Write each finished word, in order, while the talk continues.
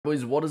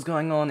Boys, what is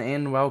going on,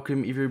 and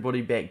welcome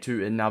everybody back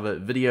to another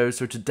video.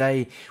 So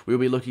today we'll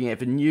be looking at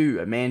the new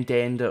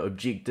Mandanda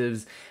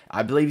objectives.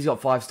 I believe he's got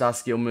 5-star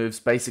skill moves,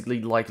 basically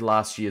like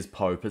last year's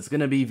Pope. It's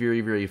going to be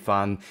very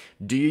fun.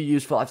 Do you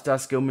use 5-star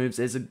skill moves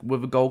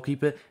with a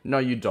goalkeeper? No,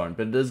 you don't,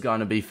 but it is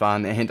going to be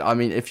fun. And I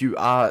mean, if you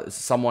are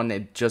someone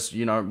that just,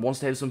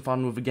 wants to have some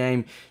fun with the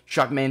game,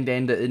 chuck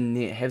Mandanda in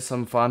there, have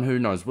some fun, who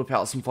knows, whip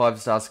out some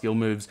 5-star skill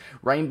moves,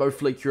 rainbow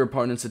flick your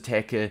opponent's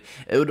attacker.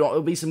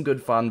 It'll be some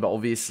good fun, but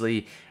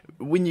obviously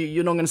when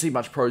you're not going to see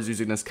much pros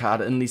using this card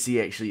unless he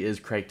actually is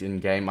cracked in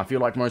game. I feel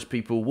like most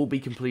people will be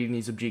completing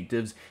these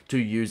objectives to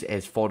use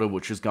as fodder,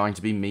 which is going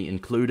to be me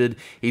included.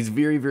 He's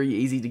very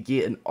easy to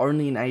get, and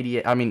only an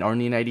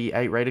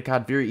 88 rated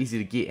card, very easy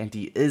to get, and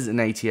he is an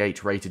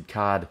 88 rated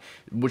card,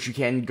 which you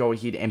can go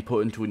ahead and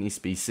put into an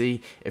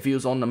SBC. If he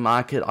was on the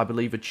market, I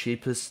believe the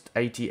cheapest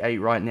 88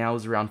 right now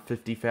is around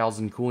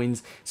 50,000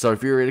 coins, so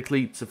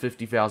theoretically it's a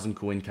 50,000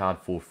 coin card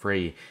for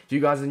free. If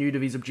you guys are new to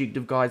these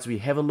objective guides, we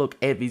have a look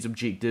at these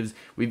objectives.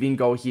 We then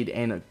go ahead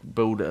and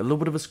build a little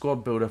bit of a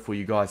squad builder for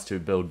you guys to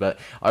build, but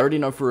I already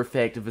know for a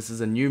fact if this is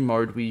a new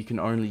mode where you can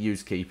only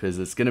use keepers,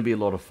 it's going to be a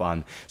lot of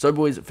fun. So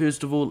boys,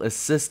 first of all,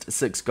 assist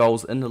 6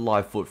 goals in the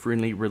live FUT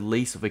Friendly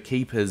release of the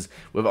keepers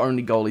with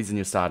only goalies in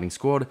your starting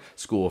squad,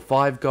 score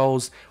 5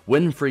 goals,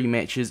 win 3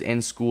 matches,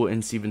 and score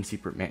in 7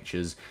 separate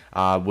matches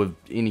with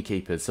any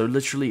keepers. So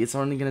literally it's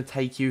only going to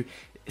take you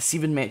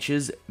 7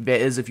 matches, that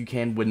is if you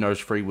can win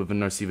those 3 within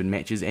those 7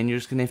 matches, and you're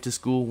just going to have to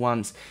score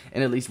once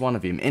in at least one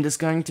of them, and it's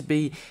going to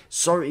be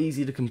so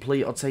easy to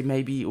complete. I'd say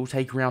maybe it will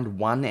take around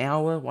 1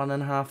 hour,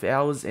 1.5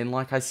 hours, and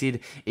like I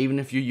said, even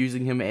if you're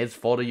using him as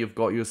fodder, you've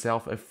got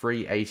yourself a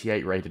free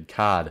 88 rated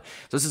card.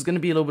 So this is going to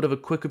be a little bit of a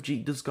quick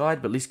objectives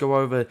guide, but let's go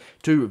over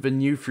to the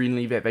new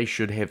friendly that they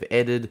should have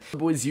added.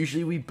 Boys,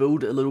 usually we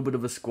build a little bit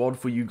of a squad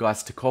for you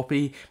guys to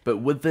copy, but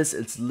with this,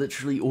 it's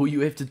literally all you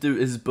have to do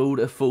is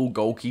build a full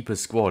goalkeeper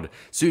squad.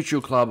 Search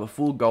your club,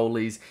 full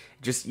goalies,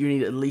 you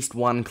need at least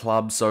 1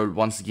 club, so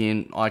once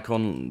again,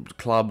 icon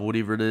club,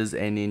 whatever it is,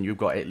 and then you've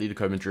got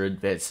Atletico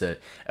Madrid, that's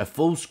it. A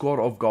full squad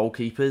of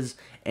goalkeepers,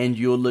 and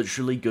you're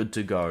literally good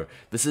to go.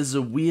 This is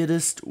the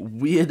weirdest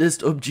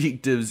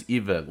objectives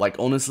ever. Like,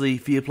 honestly,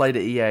 fair play to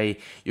EA,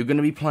 you're going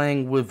to be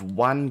playing with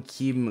 1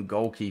 chem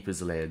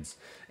goalkeepers, lads.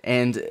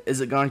 And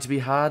is it going to be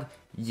hard?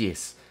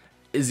 Yes.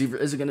 It's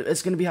going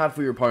to be hard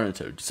for your opponent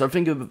too. So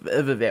think of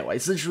it that way.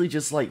 It's literally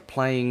just like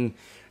playing,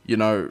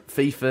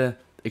 FIFA,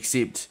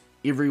 except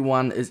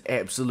everyone is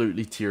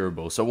absolutely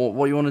terrible. So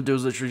what you want to do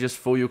is literally just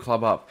fill your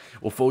club up,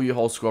 or fill your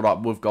whole squad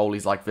up with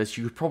goalies like this.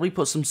 You could probably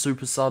put some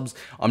super subs.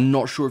 I'm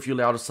not sure if you're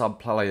allowed to sub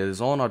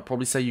players on. I'd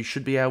probably say you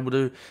should be able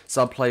to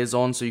sub players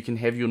on, so you can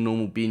have your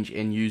normal bench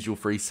and use your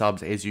free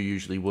subs as you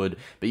usually would.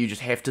 But you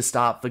just have to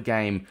start the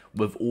game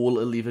with all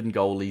 11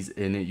 goalies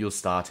in your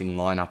starting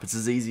lineup. It's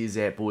as easy as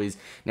that, boys.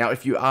 Now,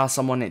 if you are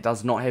someone that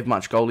does not have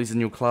much goalies in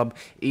your club,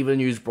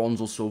 even use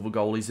bronze or silver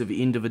goalies. At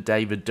the end of the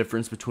day, the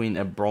difference between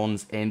a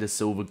bronze and a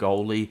silver goalie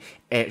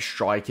at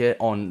striker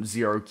on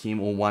 0 chem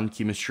or 1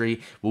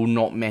 chemistry will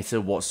not matter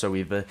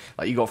whatsoever.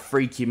 Like, you got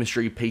 3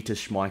 chemistry Peter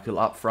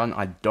Schmeichel up front.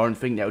 I don't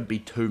think that would be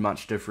too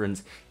much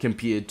difference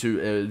compared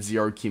to a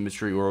 0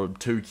 chemistry or a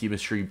 2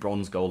 chemistry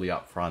bronze goalie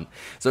up front.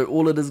 So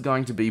all it is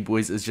going to be,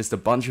 boys, is just a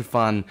bunch of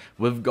fun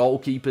with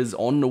goalkeepers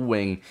on the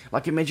wing.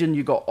 Like, imagine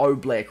you got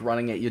Oblak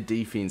running at your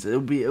defense. It'll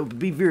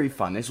be very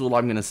fun. That's all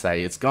I'm going to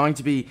say. It's going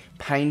to be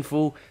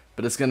painful,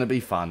 but it's going to be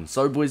fun.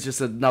 So boys,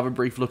 just another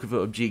brief look at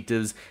the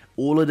objectives.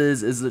 All it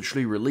is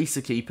literally release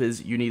the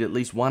keepers. You need at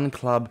least 1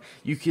 club.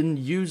 You can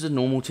use a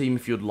normal team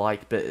if you'd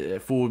like,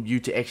 but for you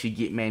to actually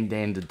get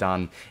Mandanda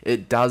done,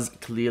 it does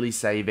clearly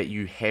say that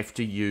you have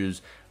to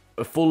use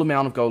a full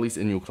amount of goalies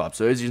in your club.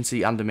 So as you can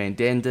see, under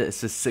Mandanda,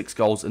 assist 6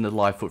 goals in the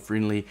live FUT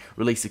Friendly,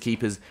 release the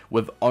keepers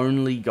with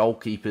only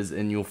goalkeepers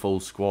in your full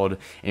squad,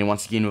 and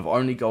once again with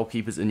only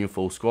goalkeepers in your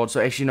full squad.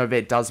 So actually no,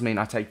 that does mean,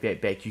 I take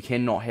that back, you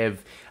cannot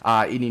have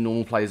any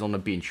normal players on the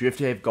bench. You have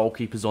to have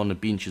goalkeepers on the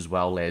bench as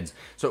well, lads.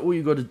 So all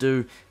you got to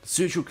do,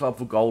 search your club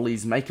for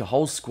goalies, make a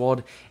whole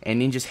squad,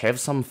 and then just have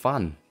some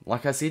fun.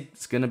 Like I said,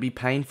 it's going to be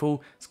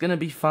painful, it's going to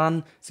be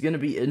fun, it's going to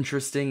be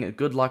interesting.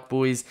 Good luck,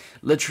 boys.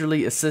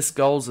 Literally, assist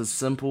goals is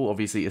simple.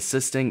 Obviously,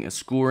 assisting,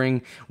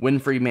 scoring, win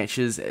 3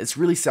 matches. It's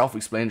really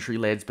self-explanatory,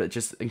 lads, but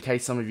just in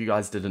case some of you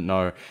guys didn't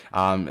know,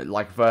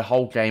 like for a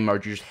whole game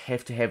mode, you just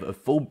have to have a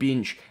full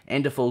bench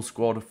and a full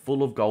squad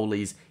full of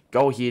goalies.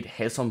 Go ahead,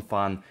 have some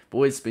fun.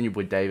 Boys, it's been your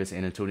boy Davis,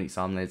 and until next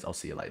time, lads, I'll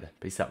see you later.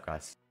 Peace out,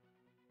 guys.